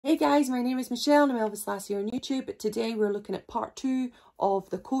Hey guys, my name is Michelle and I'm Elvis Lassie on YouTube. But today we're looking at part 2 of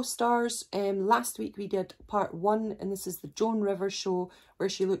the CoStars. Last week we did part 1 and this is the Joan Rivers show where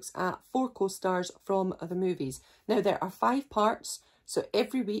she looks at 4 co-stars from the movies. Now there are 5 parts, so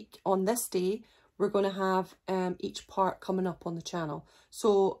every week on this day we're going to have each part coming up on the channel.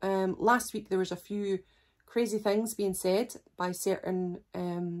 So last week there was a few crazy things being said by certain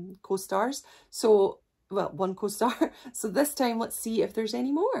co-stars. So well, one co-star. So this time, let's see if there's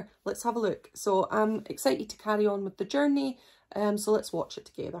any more. Let's have a look. So I'm excited to carry on with the journey. So let's watch it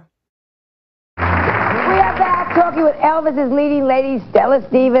together. We are back talking with Elvis's leading ladies, Stella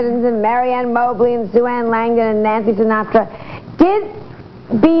Stevens and Marianne Mobley and Sue Ann Langdon and Nancy Sinatra. Did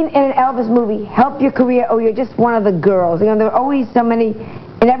being in an Elvis movie help your career, or you're just one of the girls? You know, there are always so many,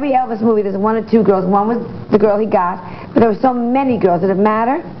 in every Elvis movie there's 1 or 2 girls. One was the girl he got, but there were so many girls. Did it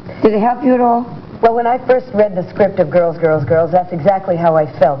matter? Did it help you at all? Well, when I first read the script of Girls, Girls, Girls, that's exactly how I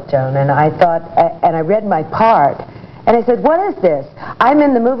felt, Joan. And I thought, and I read my part, and I said, what is this? I'm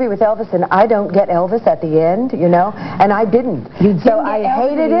in the movie with Elvis, and I don't get Elvis at the end, you know? And I didn't. So I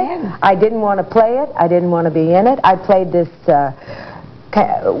hated it. I didn't want to play it. I didn't want to be in it. I played this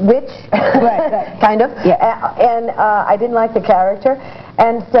witch, right. Kind of. Yeah. And I didn't like the character.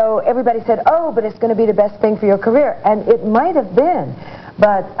 And so everybody said, oh, but it's going to be the best thing for your career. And it might have been,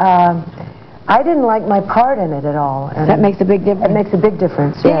 but I didn't like my part in it at all. And that makes a big difference. It makes a big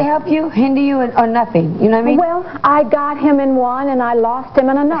difference. Did it help you, hinder you, or nothing? You know what I mean? Well, I got him in one and I lost him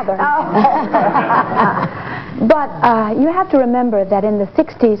in another. But you have to remember that in the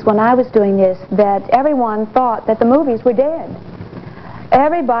 60s when I was doing this, that everyone thought that the movies were dead.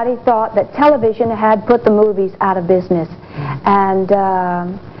 Everybody thought that television had put the movies out of business. And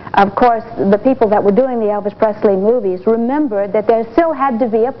of course, the people that were doing the Elvis Presley movies remembered that there still had to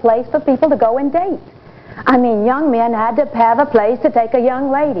be a place for people to go and date. I mean, young men had to have a place to take a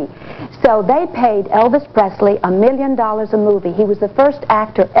young lady. So they paid Elvis Presley $1 million a movie. He was the first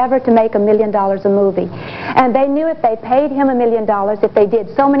actor ever to make $1 million a movie. And they knew if they paid him $1 million, if they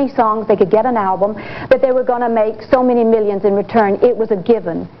did so many songs, they could get an album, but they were going to make so many millions in return. It was a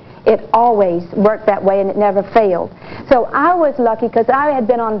given. It always worked that way and it never failed. So I was lucky because I had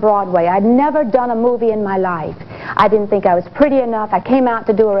been on Broadway. I'd never done a movie in my life. I didn't think I was pretty enough. I came out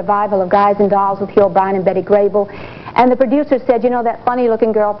to do a revival of Guys and Dolls with Hugh O'Brien and Betty Grable. And the producer said, you know, that funny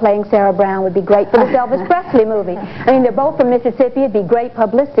looking girl playing Sarah Brown would be great for this Elvis Presley movie. I mean, they're both from Mississippi. It'd be great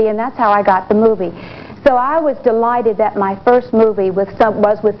publicity, and that's how I got the movie. So I was delighted that my first movie was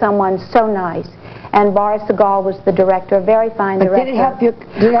with someone so nice. And Boris Segal was the director, a very fine director. But did it help your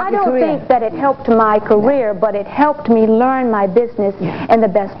career? I don't think that it helped my career, but it helped me learn my business in the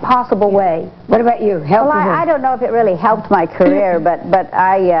best possible way. What about you? Well, I don't know if it really helped my career, but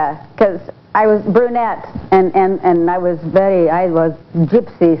because I was brunette and I was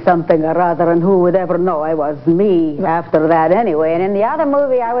gypsy something or other, and who would ever know I was me after that anyway. And in the other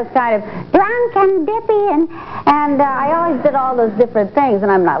movie I was kind of drunk and dippy and I always did all those different things,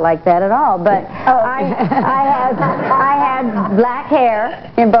 and I'm not like that at all, but I had black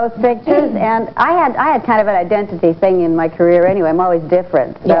hair in both pictures, and I had kind of an identity thing in my career anyway. I'm always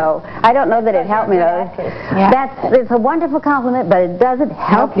different, so I don't know that it helped me though. It's a wonderful compliment, but it doesn't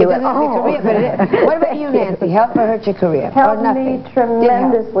help you at all. What about you, Nancy? Help or hurt your career? Helped me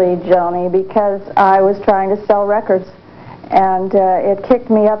tremendously, Joni, because I was trying to sell records, and it kicked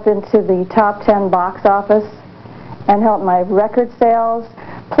me up into the top 10 box office and helped my record sales.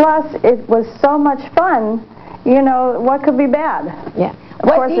 Plus, it was so much fun. You know, what could be bad? Yeah.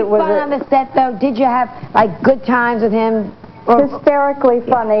 Was he fun on the set, though? Did you have, like, good times with him? Hysterically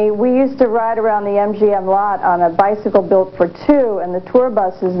funny. We used to ride around the MGM lot on a bicycle built for 2, and the tour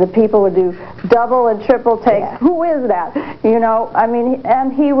buses, the people would do double and triple takes. Yeah. Who is that? You know, I mean,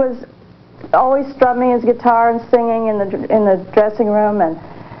 and he was always strumming his guitar and singing in the dressing room, and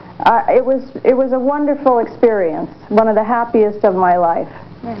it was a wonderful experience. One of the happiest of my life.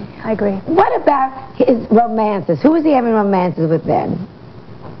 Yeah, I agree. What about his romances? Who was he having romances with then?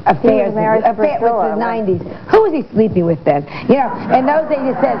 Affairs with the 90s. Who was he sleeping with then? You know, in those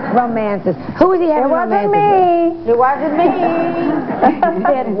days it says romances. Who was he having romances with? It wasn't me.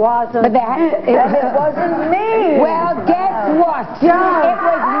 It wasn't. But it wasn't me. Well, guess what? John. It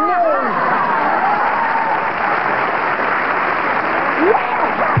was me.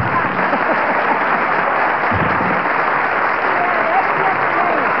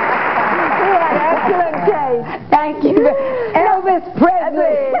 Thank you. Elvis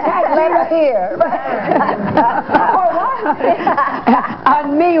Presley. Let her hear.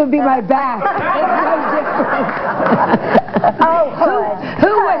 On me would be my back.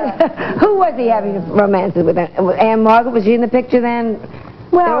 Who was he having romances with? Anne Margaret, was she in the picture then?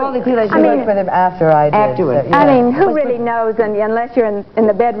 Well, all the clues I worked with him after I did. Afterwards. Yeah. I mean, who really knows unless you're in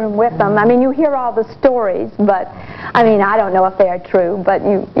the bedroom with them? I mean, you hear all the stories, but I mean, I don't know if they are true, but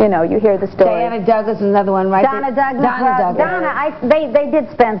you know, you hear the stories. Diana Douglas is another one, right? Donna Douglas. They did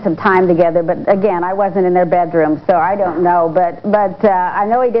spend some time together, but again, I wasn't in their bedroom, so I don't know. But I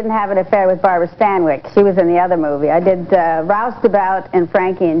know he didn't have an affair with Barbara Stanwyck. She was in the other movie. I did Roustabout and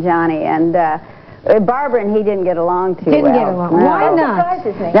Frankie and Johnny, and Barbara and he didn't get along too well. Didn't get along. No. Why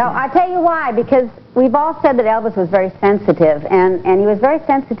not? No, I'll tell you why. Because we've all said that Elvis was very sensitive, and he was very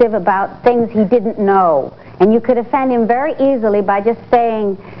sensitive about things he didn't know. And you could offend him very easily by just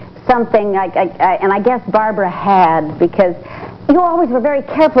saying something like, and I guess Barbara had, because you always were very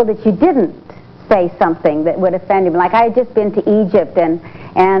careful that you didn't say something that would offend him. Like I had just been to Egypt, and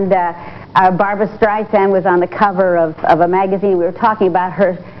Barbara Streisand was on the cover of a magazine. We were talking about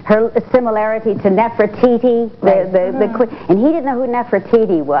her similarity to Nefertiti, the queen, and he didn't know who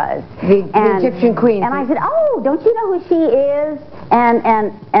Nefertiti was. The Egyptian queen. And I said, "Oh, don't you know who she is?"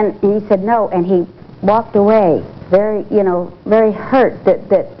 And he said no, and he walked away, very hurt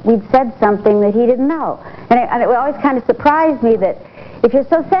that we'd said something that he didn't know. And it always kind of surprised me that if you're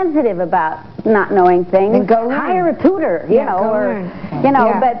so sensitive about not knowing things, hire a tutor, you know.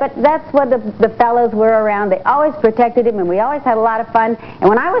 But that's what the fellows were around. They always protected him, and we always had a lot of fun. And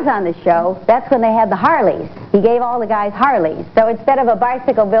when I was on the show, that's when they had the Harleys. He gave all the guys Harleys. So instead of a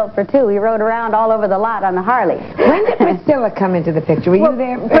bicycle built for two, he rode around all over the lot on the Harley. When did Priscilla come into the picture? Were you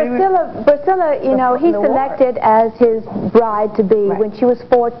there? Priscilla, you know, he selected as his bride-to-be when she was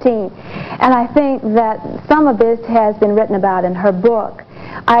 14. And I think that some of this has been written about in her book.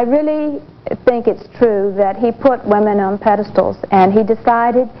 I really think it's true that he put women on pedestals, and he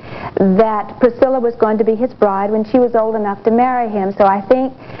decided that Priscilla was going to be his bride when she was old enough to marry him. So I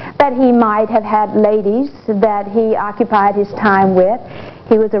think that he might have had ladies that he occupied his time with.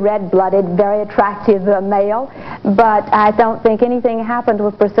 He was a red-blooded, very attractive male, but I don't think anything happened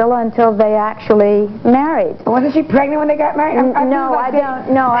with Priscilla until they actually married. Wasn't she pregnant when they got married? No, I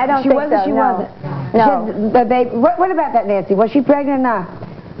don't think so. She wasn't. No. What about that, Nancy? Was she pregnant or not?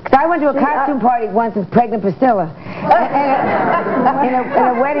 Because I went to a costume party once as pregnant Priscilla in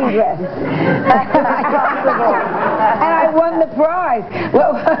a wedding dress. And I won the prize.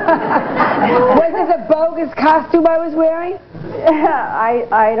 Well, was this a bogus costume I was wearing?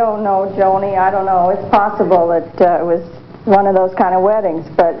 I don't know, Joni. I don't know. It's possible that it was one of those kind of weddings,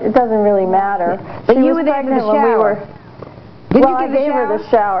 but it doesn't really matter. But you were there for the shower. I gave her the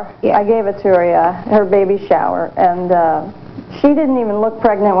shower. Yeah. I gave it to her, her baby shower, and she didn't even look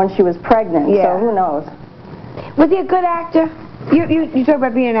pregnant when she was pregnant. So who knows? Was he a good actor? You talk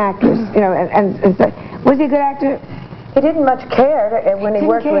about being an actress, you know, and was he a good actor? He didn't much care when he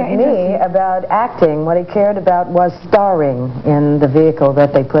worked with me about acting. What he cared about was starring in the vehicle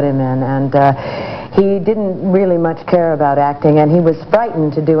that they put him in, and he didn't really much care about acting, and he was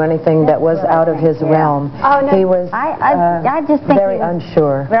frightened to do anything that was out of his realm. Oh, no. He was I just think very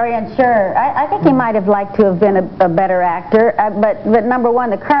unsure. Very unsure. I think he might have liked to have been a better actor, but number one,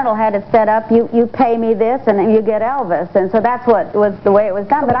 the Colonel had it set up, you pay me this and you get Elvis, and so that's what was the way it was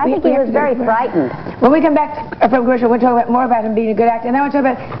done, but I think he was very frightened. When we come back from commercial, we'll talk more about him being a good actor, and then we'll talk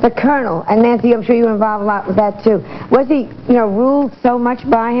about the Colonel, and Nancy, I'm sure you were involved a lot with that too. Was he, ruled so much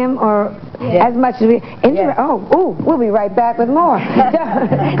by him, or as much as we... we'll be right back with more.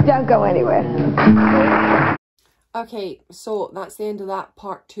 Don't go anywhere. Okay, so that's the end of that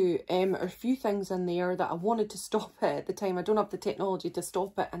part 2. There are a few things in there that I wanted to stop it at the time. I don't have the technology to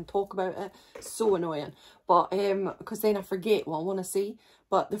stop it and talk about it. So annoying. But, because then I forget what I want to say.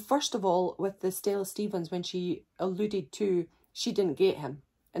 But the first of all, with the Stella Stevens, when she alluded to she didn't get him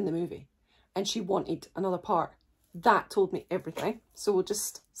in the movie and she wanted another part, that told me everything. So we'll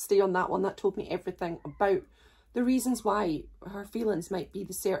just stay on that one. That told me everything about the reasons why her feelings might be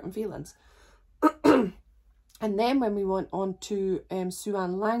the certain feelings. And then when we went on to Sue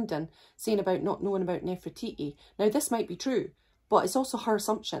Ann Langdon saying about not knowing about Nefertiti. Now this might be true, but it's also her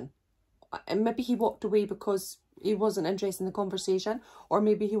assumption. And maybe he walked away because he wasn't interested in the conversation, or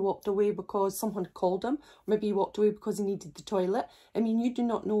maybe he walked away because someone called him, or maybe he walked away because he needed the toilet. I mean, you do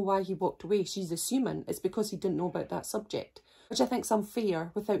not know why he walked away. She's assuming it's because he didn't know about that subject, which I think is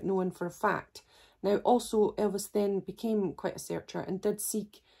unfair without knowing for a fact. Now, also, Elvis then became quite a searcher and did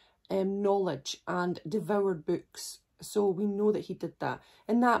seek knowledge and devoured books. So we know that he did that.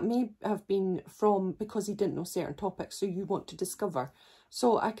 And that may have been because he didn't know certain topics, so you want to discover.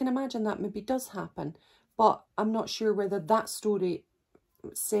 So I can imagine that maybe does happen, but I'm not sure whether that story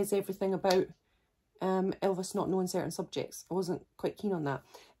says everything about Elvis not knowing certain subjects. I wasn't quite keen on that.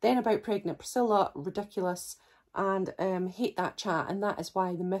 Then about pregnant Priscilla, ridiculous. and hate that chat, and that is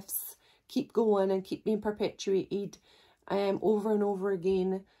why the myths keep going and keep being perpetuated over and over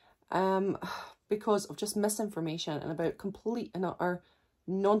again, because of just misinformation and about complete and utter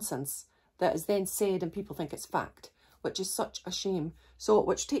nonsense that is then said and people think it's fact, which is such a shame. So,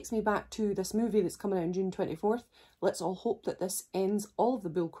 which takes me back to this movie that's coming out on June 24th. Let's all hope that this ends all of the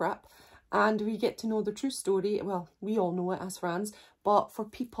bull crap and we get to know the true story. Well, we all know it as fans, but for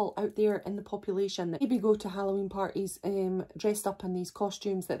people out there in the population that maybe go to Halloween parties dressed up in these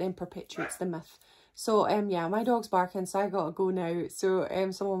costumes, that then perpetuates the myth. So, yeah, my dog's barking, so I gotta go now. So,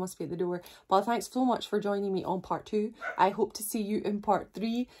 someone must be at the door. But thanks so much for joining me on part 2. I hope to see you in part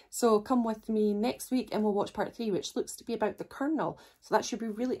 3. So, come with me next week and we'll watch part 3, which looks to be about the Colonel. So, that should be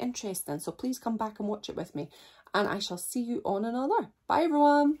really interesting. So, please come back and watch it with me. And I shall see you on another. Bye,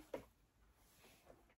 everyone.